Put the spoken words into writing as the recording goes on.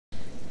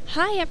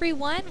Hi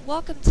everyone,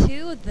 welcome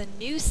to the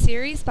new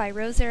series by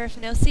Rose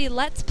Arafinosi,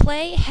 Let's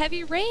Play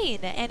Heavy Rain.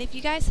 And if you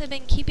guys have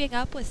been keeping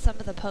up with some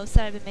of the posts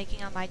that I've been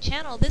making on my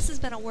channel, this has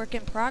been a work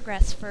in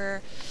progress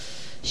for,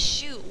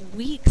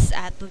 weeks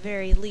at the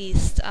very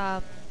least.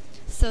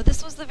 So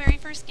this was the very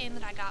first game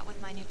that I got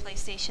with my new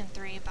PlayStation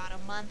 3 about a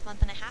month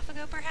and a half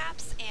ago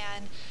perhaps,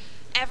 and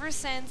ever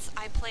since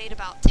I played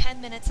about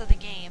 10 minutes of the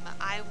game,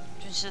 I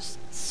was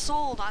just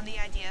sold on the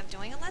idea of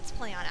doing a Let's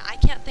Play on it. I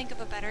can't think of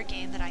a better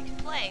game that I could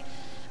play.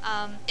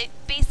 It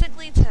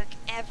basically took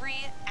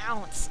every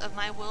ounce of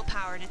my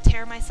willpower to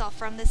tear myself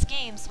from this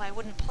game so I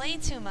wouldn't play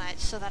too much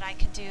so that I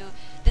could do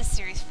this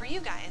series for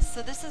you guys.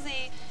 So this is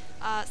a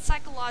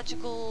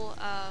psychological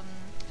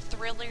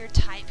thriller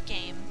type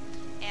game,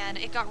 and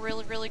it got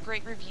really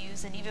great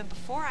reviews, and even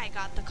before I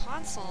got the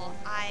console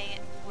I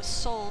was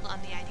sold on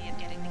the idea of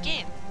getting the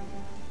game.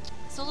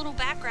 So a little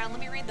background,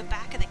 let me read the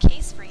back of the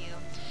case for you.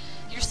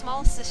 Your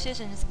smallest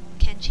decisions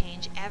can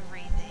change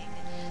everything.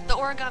 The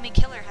origami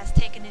killer has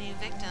taken a new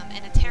victim.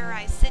 In a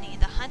terrorized city,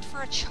 the hunt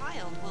for a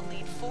child will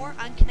lead 4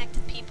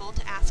 unconnected people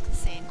to ask the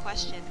same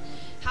question.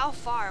 How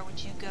far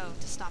would you go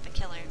to stop a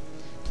killer?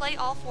 Play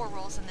all 4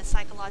 roles in this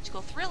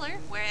psychological thriller,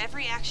 where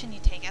every action you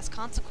take has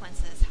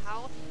consequences.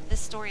 How this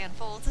story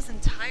unfolds is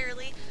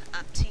entirely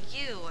up to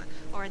you,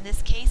 or in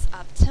this case,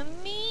 up to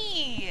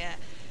me,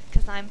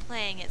 because I'm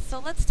playing it.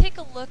 So let's take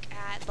a look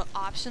at the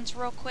options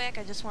real quick.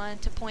 I just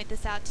wanted to point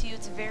this out to you.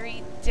 It's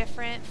very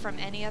different from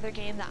any other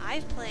game that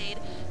I've played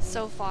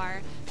so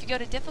far. If you go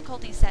to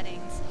difficulty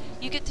settings,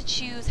 you get to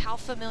choose how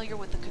familiar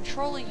with the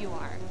controller you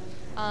are.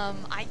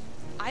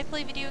 I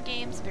play video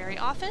games very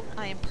often.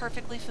 I am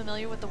perfectly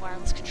familiar with the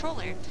wireless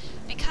controller.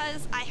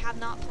 Because I have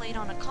not played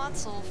on a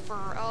console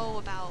for,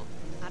 about,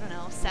 I don't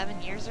know,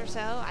 7 years or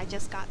so. I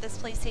just got this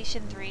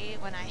PlayStation 3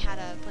 when I had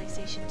a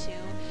PlayStation 2,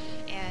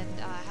 and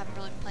I haven't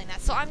really been playing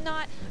that. So I'm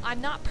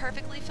not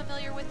perfectly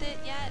familiar with it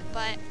yet,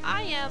 but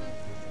I am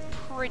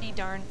pretty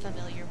darn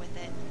familiar with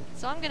it.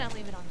 So I'm gonna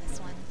leave it on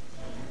this one.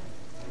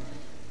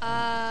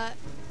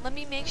 Let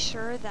me make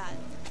sure that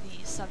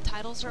the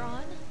subtitles are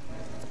on.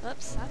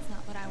 Oops, that's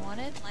not what I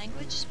wanted.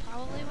 Language is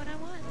probably what I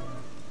want.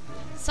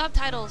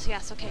 Subtitles,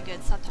 yes, okay,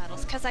 good,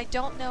 subtitles. Because I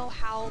don't know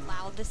how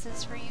loud this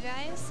is for you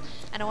guys,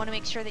 and I want to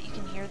make sure that you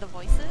can hear the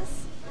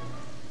voices.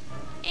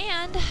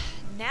 And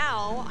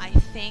now I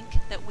think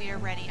that we are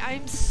ready.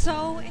 I'm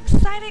so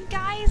excited,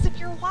 guys! If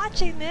you're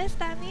watching this,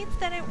 that means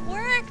that it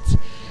worked!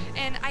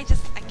 And I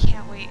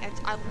can't wait.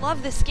 I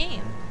love this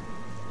game.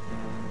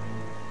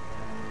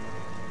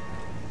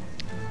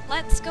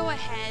 Let's go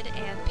ahead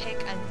and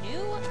pick a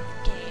new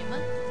game.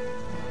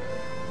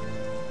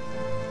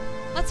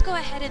 Let's go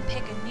ahead and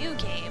pick a new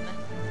game,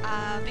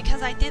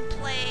 because I did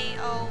play,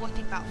 I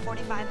think about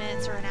 45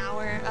 minutes or an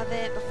hour of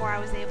it before I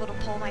was able to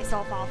pull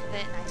myself off of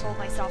it, and I told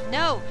myself,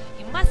 no,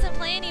 you mustn't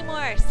play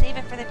anymore, save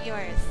it for the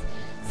viewers.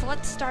 So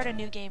let's start a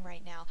new game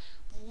right now.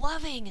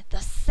 Loving the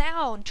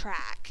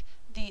soundtrack.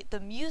 The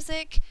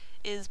music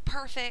is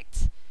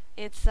perfect.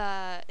 It's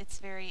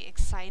very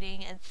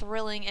exciting and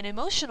thrilling and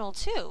emotional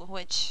too,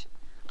 which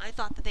I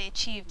thought that they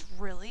achieved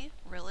really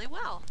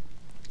well.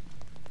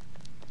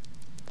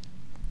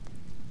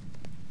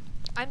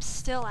 I'm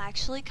still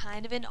actually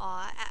kind of in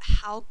awe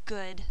at how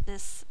good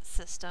this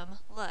system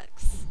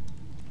looks.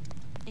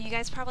 You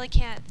guys probably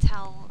can't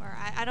tell, or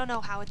I don't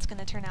know how it's going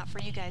to turn out for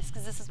you guys,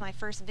 because this is my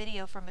first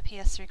video from a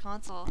PS3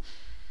 console,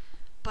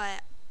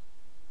 but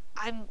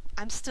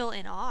I'm still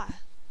in awe.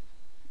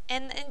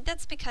 And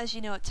that's because,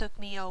 you know, it took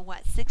me,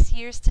 6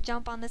 years to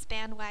jump on this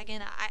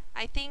bandwagon.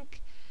 I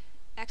think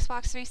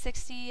Xbox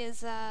 360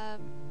 is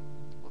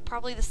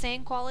probably the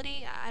same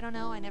quality. I don't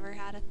know, I never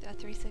had a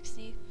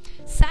 360.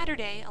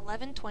 Saturday,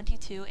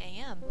 11:22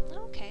 a.m.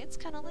 Okay, it's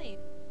kind of late.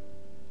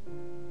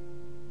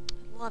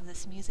 I love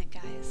this music,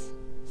 guys.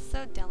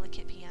 So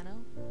delicate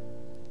piano.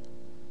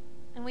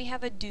 And we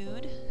have a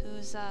dude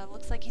who's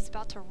looks like he's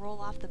about to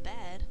roll off the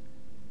bed.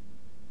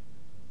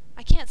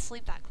 I can't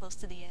sleep that close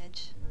to the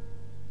edge.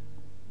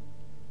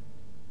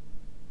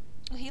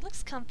 Well, he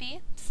looks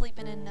comfy,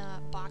 sleeping in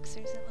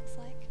boxers, it looks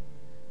like.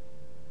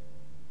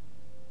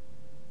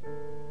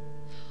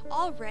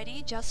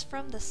 Already, just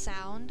from the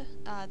sound,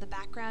 the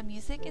background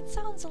music, it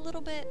sounds a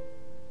little bit...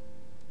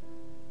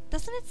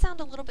 Doesn't it sound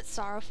a little bit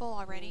sorrowful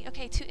already?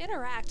 Okay, to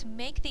interact,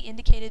 make the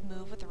indicated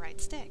move with the right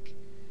stick.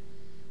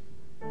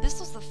 This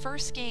was the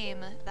first game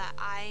that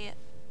I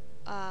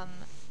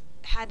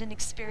had an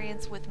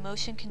experience with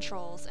motion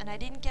controls, and I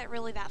didn't get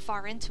really that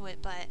far into it,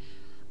 but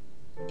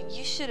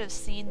you should have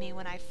seen me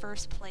when I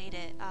first played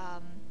it.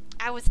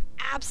 I was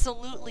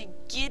absolutely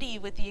giddy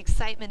with the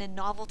excitement and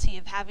novelty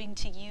of having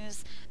to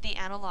use the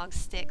analog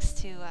sticks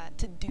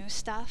to do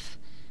stuff,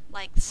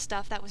 like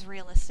stuff that was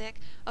realistic.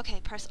 Okay,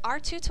 press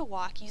R2 to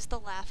walk, use the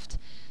left.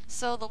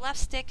 So the left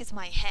stick is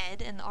my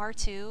head, and the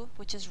R2,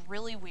 which is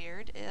really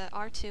weird,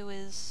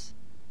 R2 is,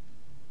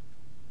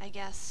 I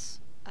guess,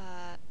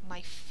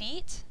 my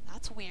feet.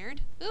 That's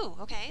weird. Ooh,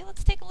 okay,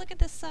 let's take a look at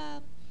this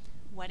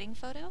wedding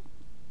photo.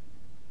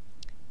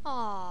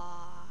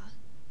 Aww.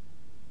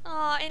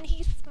 Aw, and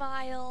he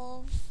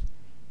smiles.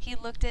 He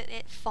looked at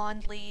it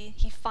fondly.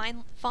 He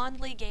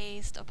fondly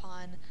gazed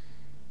upon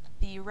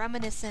the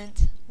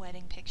reminiscent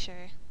wedding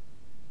picture.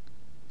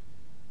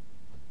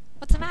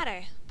 What's the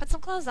matter? Put some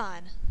clothes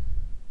on.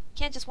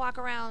 Can't just walk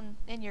around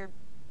in your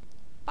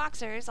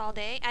boxers all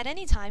day. At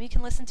any time, you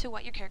can listen to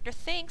what your character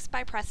thinks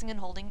by pressing and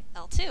holding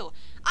L2.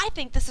 I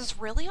think this is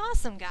really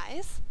awesome,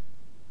 guys.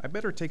 I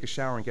better take a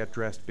shower and get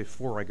dressed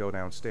before I go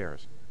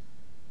downstairs.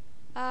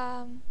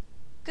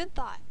 Good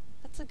thought.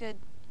 That's a good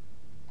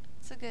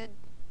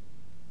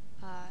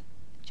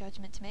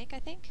judgment to make, I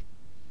think.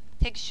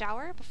 Take a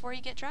shower before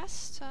you get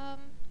dressed.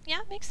 Yeah,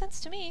 makes sense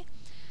to me.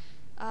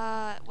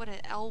 What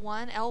is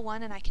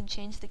L1, and I can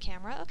change the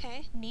camera.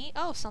 Okay, neat.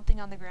 Oh, something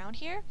on the ground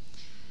here.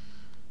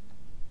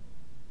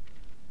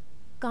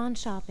 Gone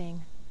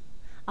shopping.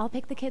 I'll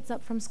pick the kids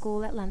up from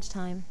school at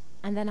lunchtime,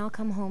 and then I'll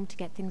come home to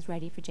get things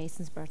ready for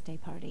Jason's birthday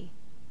party.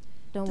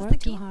 Don't work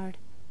too hard.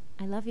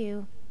 I love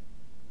you.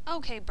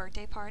 Okay,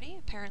 birthday party.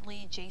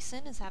 Apparently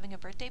Jason is having a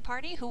birthday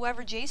party.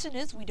 Whoever Jason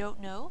is, we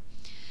don't know.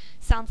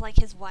 Sounds like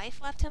his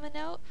wife left him a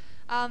note.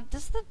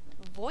 Does the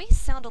voice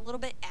sound a little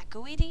bit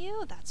echoey to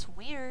you? That's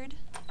weird.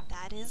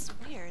 That is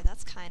weird.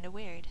 That's kind of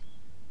weird.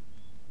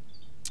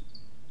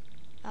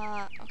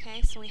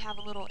 Okay, so we have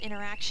a little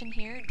interaction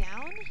here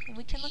down, and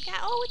we can look at,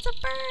 oh, it's a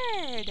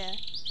bird!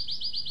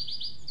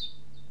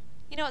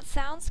 You know, it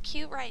sounds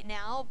cute right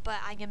now, but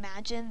I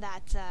imagine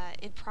that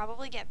it'd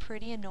probably get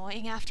pretty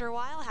annoying after a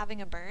while,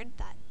 having a bird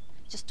that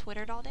just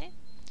twittered all day.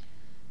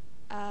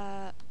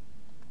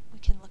 We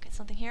can look at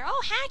something here.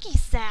 Oh, hacky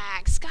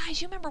sacks! Guys,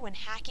 you remember when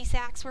hacky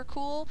sacks were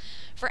cool?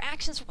 For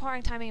actions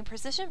requiring timing and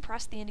precision,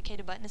 press the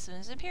indicated button as soon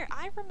as it appears.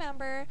 I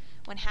remember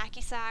when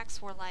hacky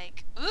sacks were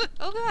like,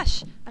 oh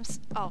gosh,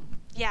 oh,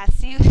 yeah,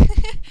 see,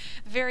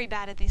 very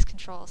bad at these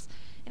controls.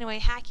 Anyway,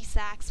 hacky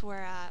sacks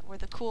were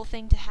the cool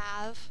thing to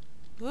have.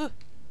 Ooh.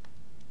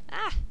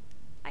 Ah,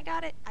 I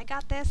got it. I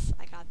got this.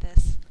 I got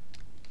this.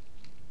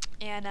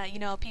 And, you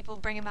know, people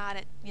bring them out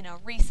at, you know,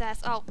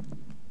 recess. Oh,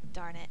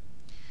 darn it.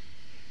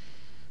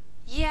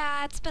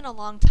 Yeah, it's been a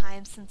long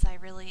time since I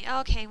really...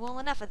 Okay, well,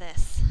 enough of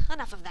this.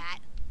 Enough of that.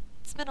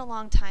 It's been a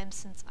long time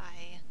since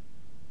I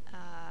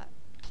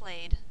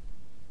played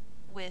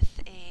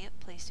with a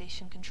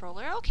PlayStation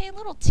controller. Okay, a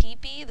little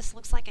teepee. This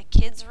looks like a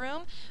kid's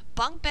room.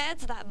 Bunk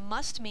beds. That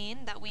must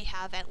mean that we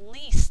have at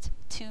least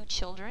 2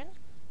 children.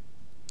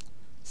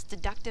 It's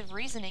deductive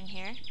reasoning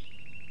here.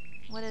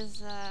 What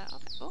is,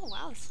 okay. Oh,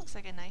 wow, this looks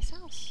like a nice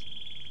house.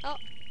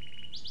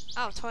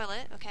 Oh,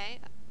 toilet, okay.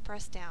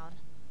 Press down.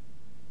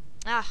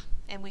 Ah,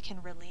 and we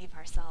can relieve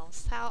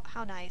ourselves.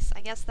 How nice.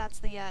 I guess that's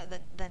the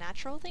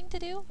natural thing to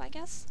do, I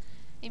guess,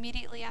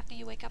 immediately after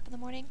you wake up in the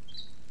morning.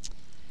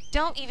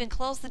 Don't even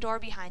close the door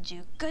behind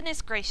you.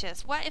 Goodness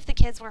gracious, what if the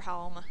kids were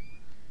home?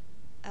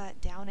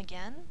 Down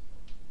again?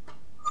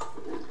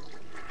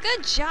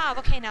 Good job!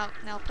 Okay, now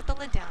put the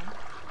lid down.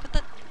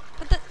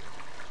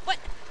 What?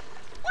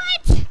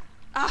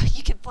 Oh,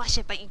 you can flush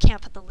it, but you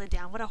can't put the lid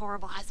down. What a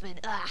horrible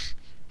husband. Ugh.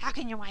 How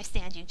can your wife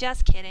stand you?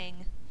 Just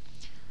kidding.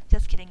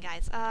 Just kidding,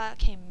 guys.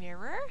 Okay,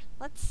 mirror.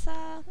 Let's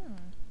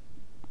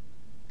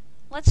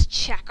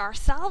check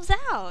ourselves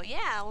out.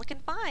 Yeah, looking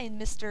fine,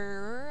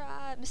 Mr.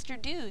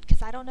 Dude,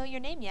 because I don't know your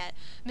name yet.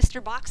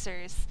 Mr.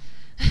 Boxers.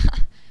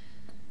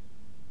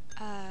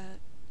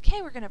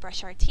 Okay, we're gonna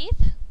brush our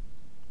teeth.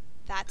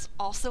 That's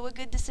also a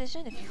good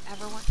decision if you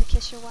ever want to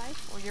kiss your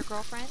wife or your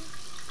girlfriend.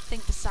 I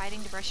think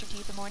deciding to brush your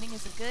teeth in the morning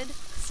is a good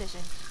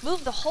decision.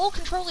 Move the whole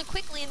controller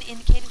quickly in the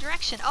indicated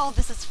direction. Oh,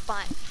 this is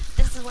fun.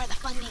 This is where the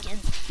fun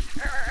begins.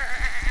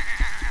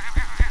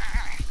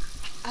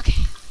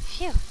 Okay,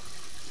 phew.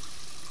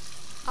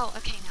 Oh,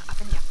 okay, now up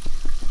and down.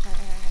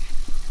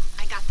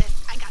 I got this.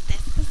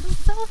 This is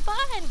so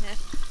fun.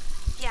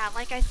 Yeah,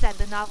 like I said,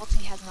 the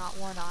novelty has not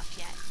worn off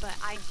yet, but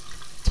I'm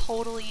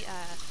totally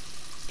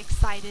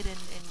excited and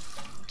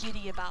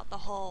giddy about the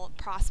whole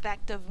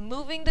prospect of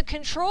moving the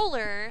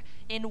controller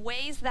in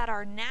ways that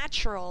are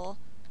natural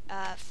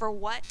for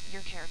what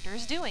your character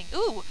is doing.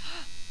 Ooh!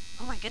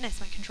 Oh my goodness,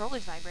 my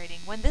controller's vibrating.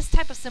 When this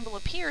type of symbol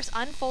appears,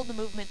 unfold the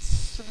movement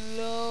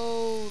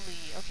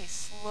slowly. Okay,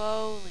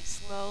 slowly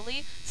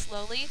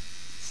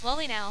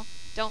now.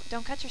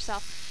 Don't cut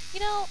yourself.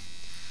 You know,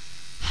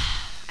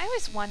 I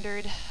always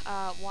wondered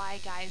why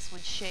guys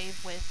would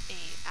shave with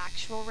a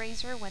actual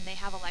razor when they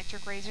have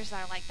electric razors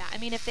that are like that. I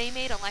mean, if they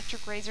made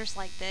electric razors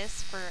like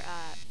this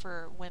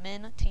for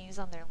women to use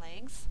on their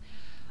legs,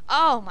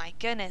 oh my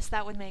goodness,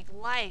 that would make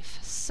life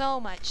so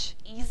much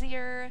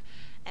easier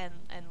and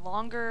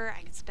longer.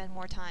 I could spend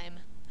more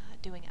time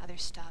doing other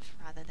stuff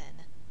rather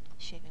than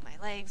shaving my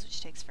legs, which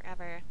takes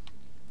forever.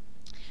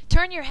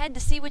 Turn your head to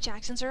see which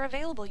actions are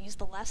available. Use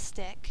the left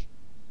stick.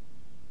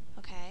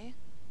 Okay.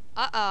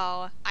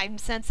 Uh-oh. I'm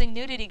sensing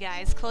nudity,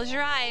 guys. Close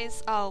your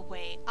eyes. Oh,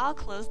 wait. I'll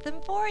close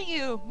them for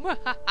you.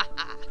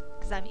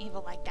 Because I'm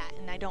evil like that,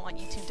 and I don't want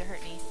YouTube to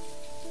hurt me.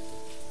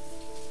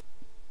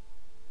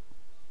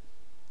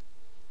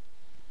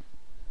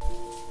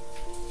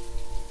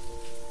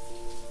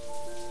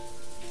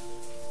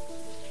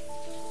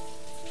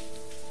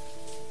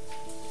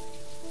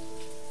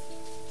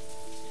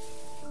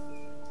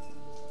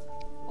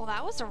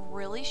 was a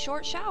really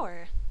short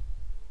shower.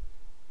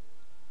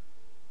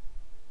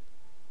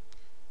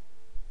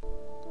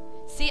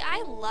 See,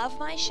 I love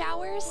my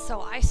showers,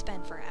 so I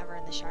spend forever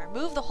in the shower.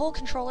 Move the whole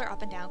controller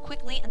up and down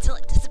quickly until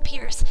it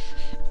disappears.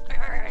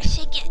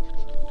 Shake it.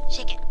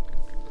 Shake it.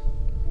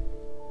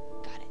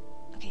 Got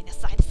it. Okay, now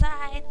side to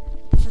side.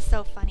 This is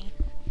so funny.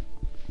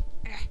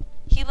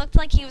 He looked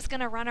like he was going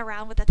to run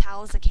around with a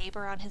towel as a cape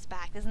around his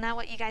back. Isn't that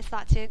what you guys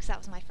thought too? Because that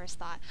was my first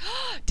thought.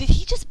 Did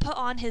he just put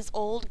on his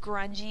old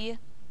grungy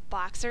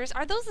boxers?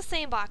 Are those the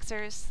same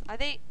boxers? Are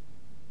they?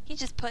 He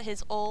just put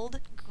his old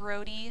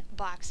grody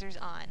boxers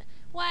on.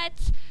 What?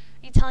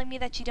 Are you telling me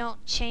that you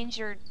don't change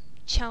your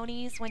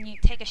chonies when you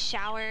take a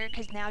shower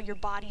because now your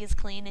body is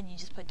clean and you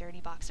just put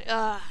dirty boxers?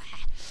 Ugh.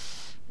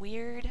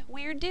 Weird,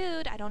 weird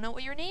dude. I don't know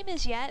what your name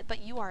is yet,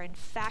 but you are in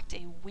fact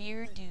a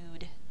weird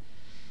dude.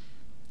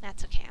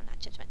 That's okay, I'm not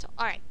judgmental.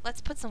 Alright, let's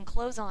put some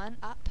clothes on.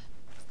 Up.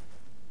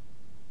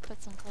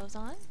 Put some clothes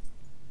on.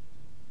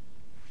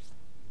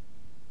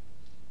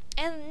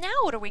 And now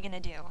what are we gonna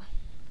do?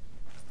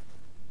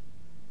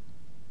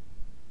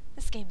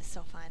 This game is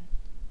so fun.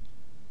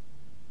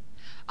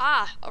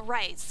 Ah,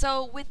 right.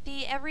 So with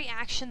the every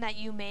action that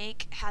you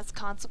make has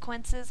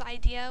consequences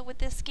idea with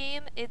this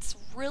game, it's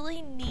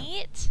really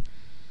neat,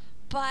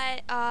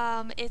 but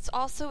it's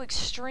also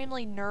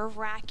extremely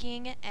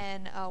nerve-wracking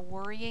and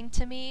worrying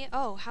to me.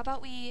 Oh, how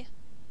about we...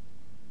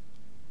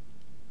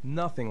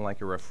 Nothing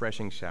like a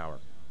refreshing shower.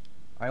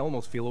 I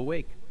almost feel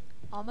awake.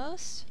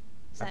 Almost?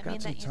 Does I've that mean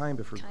got some that you time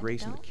before kinda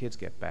Grace and the don't? kids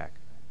get back.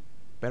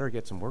 Better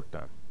get some work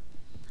done.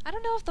 I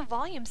don't know if the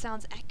volume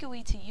sounds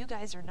echoey to you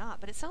guys or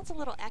not, but it sounds a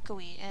little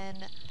echoey,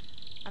 and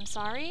I'm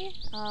sorry.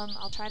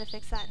 I'll try to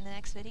fix that in the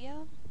next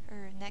video,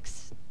 or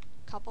next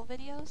couple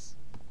videos.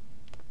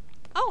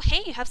 Oh,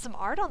 hey, you have some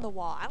art on the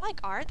wall. I like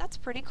art. That's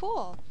pretty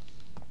cool.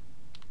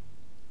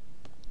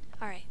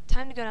 Alright,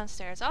 time to go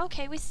downstairs.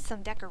 Okay, we see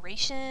some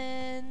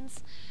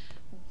decorations.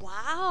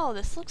 Wow,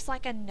 this looks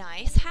like a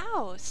nice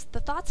house. The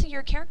thoughts of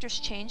your characters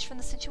change from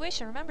the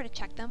situation. Remember to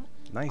check them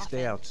Nice often.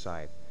 day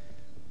outside.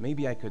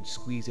 Maybe I could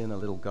squeeze in a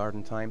little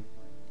garden time.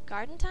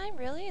 Garden time?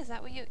 Really? Is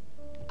that what you...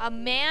 A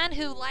man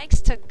who likes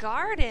to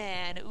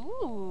garden!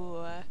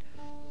 Ooh.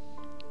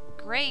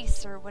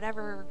 Grace, or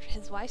whatever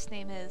his wife's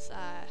name is,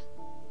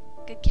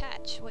 good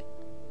catch. What?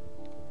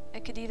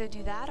 I could either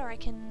do that, or I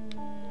can...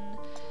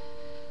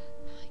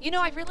 You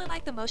know, I really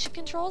like the motion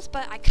controls,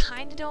 but I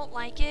kind of don't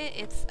like it.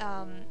 It's,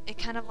 it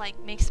kind of, like,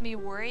 makes me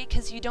worry,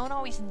 because you don't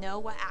always know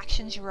what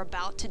actions you're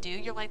about to do.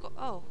 You're like,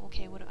 oh,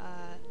 okay, what,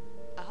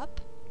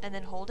 up? And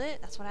then hold it.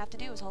 That's what I have to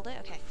do, is hold it?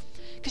 Okay.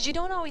 Because you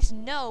don't always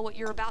know what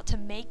you're about to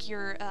make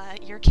your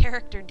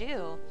character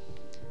do.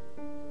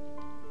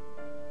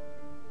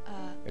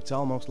 It's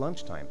almost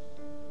lunchtime.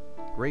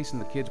 Grace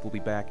and the kids will be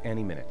back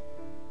any minute.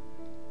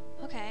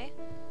 Okay.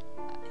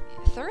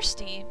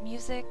 Thirsty?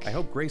 Music? I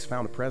hope Grace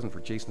found a present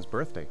for Jason's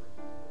birthday.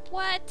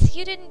 What?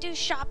 You didn't do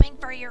shopping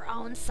for your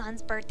own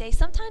son's birthday?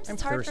 Sometimes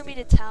it's hard for me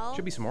to tell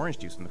Should be some orange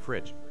juice in the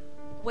fridge.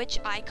 which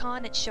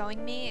icon it's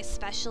showing me,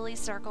 especially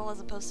circle as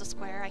opposed to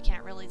square. I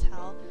can't really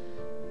tell.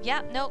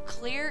 Yep, no,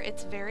 clear.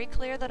 It's very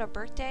clear that a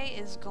birthday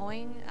is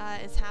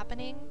is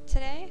happening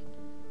today.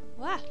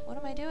 What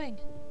am I doing?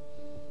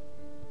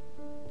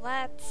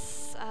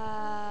 Let's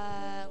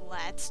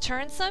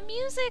turn some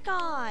music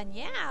on.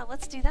 Yeah,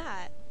 let's do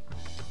that.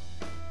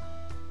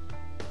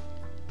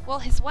 Well,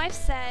 his wife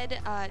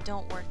said,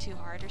 don't work too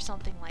hard or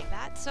something like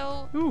that,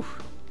 so...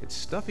 Oof, it's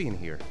stuffy in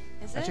here.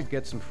 Is I it? should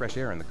get some fresh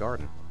air in the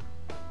garden.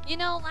 You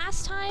know,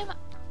 last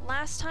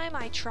time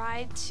I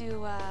tried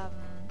to,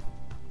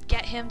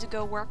 get him to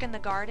go work in the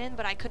garden,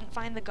 but I couldn't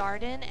find the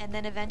garden, and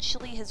then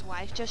eventually his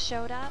wife just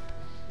showed up.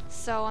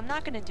 So I'm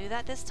not gonna do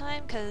that this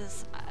time,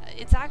 because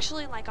it's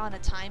actually like on a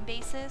time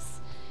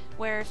basis,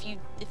 where if you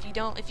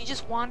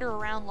just wander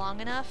around long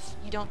enough,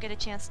 you don't get a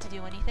chance to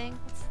do anything.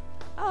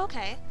 Oh,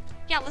 okay.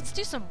 Yeah, let's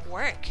do some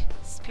work.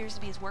 This appears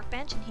to be his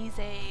workbench, and he's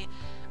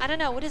I don't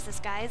know, what is this,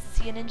 guys? Is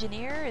he an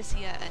engineer? Is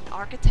he an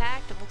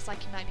architect? It looks like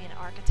he might be an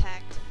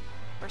architect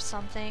or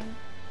something.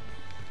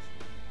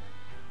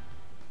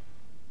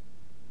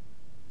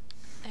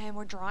 And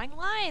we're drawing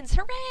lines.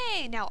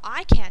 Hooray! Now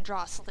I can't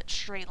draw a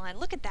straight line.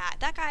 Look at that.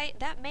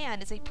 That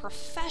man is a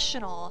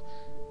professional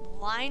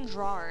line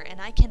drawer,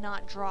 and I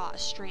cannot draw a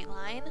straight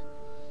line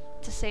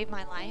to save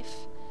my life.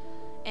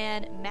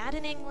 And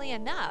maddeningly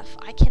enough,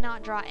 I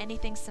cannot draw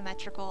anything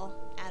symmetrical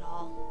at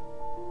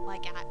all.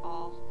 Like, at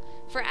all.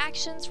 For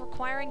actions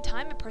requiring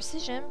time and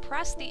precision,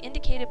 press the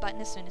indicated button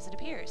as soon as it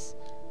appears.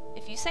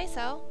 If you say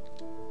so.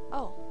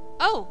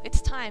 Oh, it's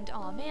timed.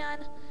 Aw,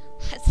 man.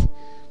 That's,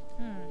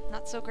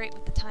 not so great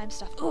with the time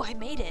stuff. Ooh, I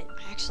made it.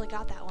 I actually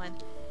got that one.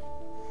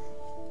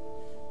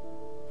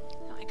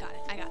 No, I got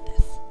it. I got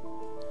this.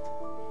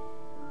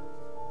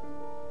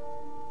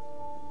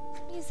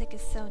 Music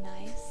is so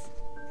nice.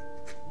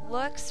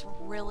 Looks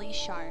really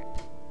sharp.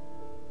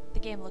 The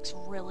game looks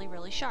really,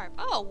 really sharp.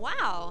 Oh,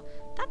 wow.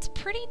 That's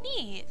pretty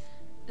neat.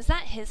 Is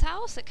that his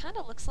house? It kind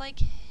of looks like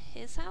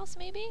his house,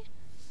 maybe?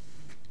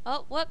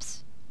 Oh,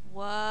 whoops.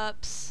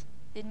 Whoops.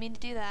 Didn't mean to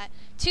do that.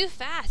 Too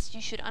fast.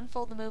 You should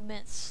unfold the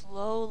movement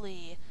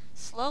slowly.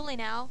 Slowly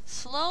now.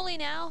 Slowly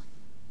now.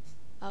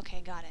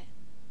 Okay, got it.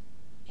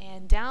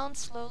 And down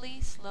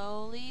slowly,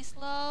 slowly,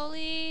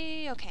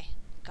 slowly. Okay,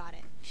 got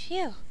it.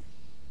 Phew.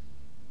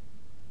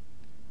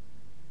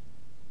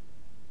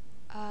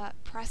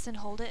 Press and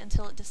hold it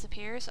until it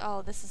disappears.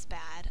 Oh, this is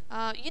bad.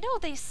 You know,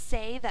 they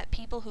say that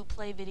people who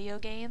play video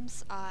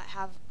games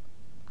have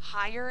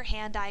higher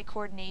hand-eye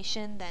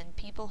coordination than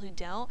people who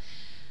don't.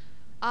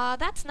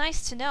 That's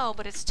nice to know,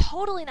 but it's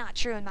totally not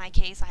true in my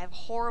case. I have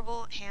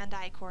horrible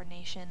hand-eye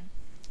coordination,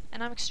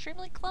 and I'm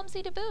extremely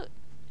clumsy to boot.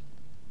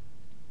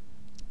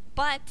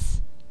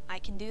 But I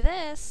can do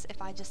this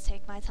if I just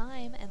take my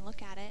time and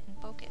look at it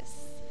and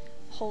focus.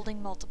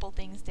 Holding multiple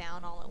things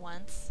down all at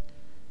once.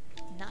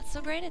 Not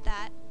so great at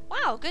that.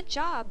 Wow, good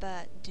job,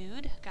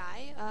 dude,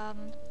 guy.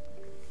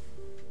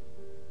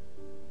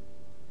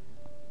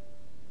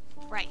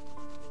 Right.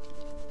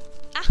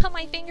 Ah,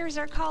 my fingers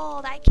are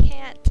cold. I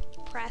can't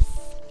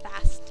press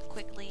fast,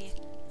 quickly,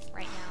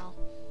 right now.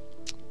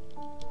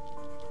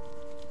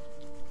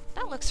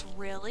 That looks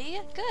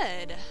really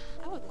good.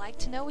 I would like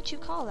to know what you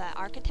call that.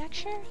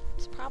 Architecture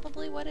is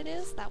probably what it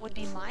is. That would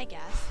be my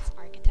guess.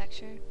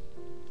 Architecture.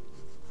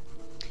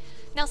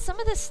 Now, some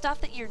of this stuff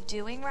that you're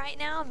doing right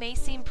now may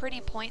seem pretty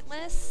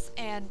pointless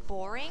and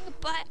boring,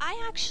 but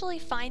I actually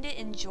find it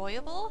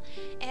enjoyable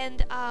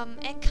and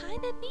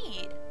kind of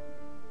neat.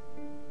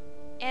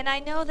 And I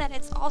know that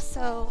it's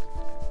also...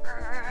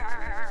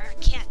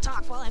 can't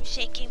talk while I'm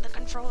shaking the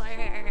controller.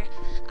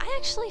 I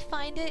actually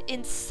find it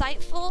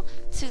insightful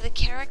to the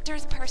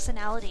character's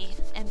personality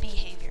and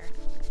behavior.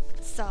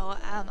 So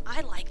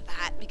I like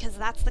that because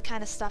that's the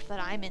kind of stuff that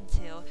I'm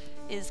into,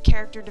 is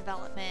character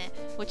development,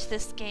 which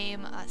this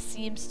game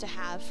seems to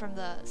have from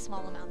the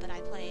small amount that I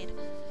played.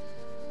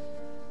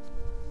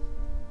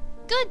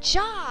 Good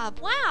job!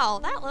 Wow,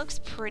 that looks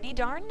pretty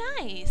darn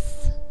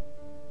nice.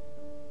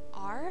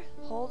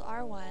 Hold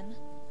R1.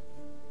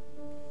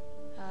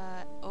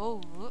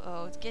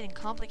 Oh, it's getting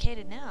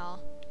complicated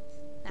now.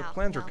 The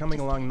plans are coming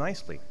along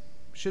nicely.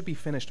 Should be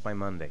finished by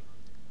Monday.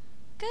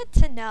 Good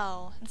to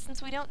know. And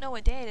since we don't know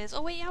what day it is...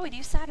 Oh, wait, yeah, we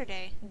do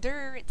Saturday.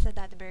 It said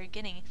that at the very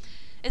beginning.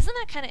 Isn't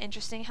that kind of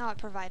interesting how it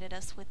provided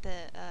us with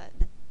the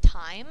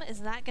time?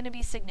 Is that going to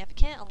be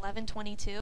significant? 11:22?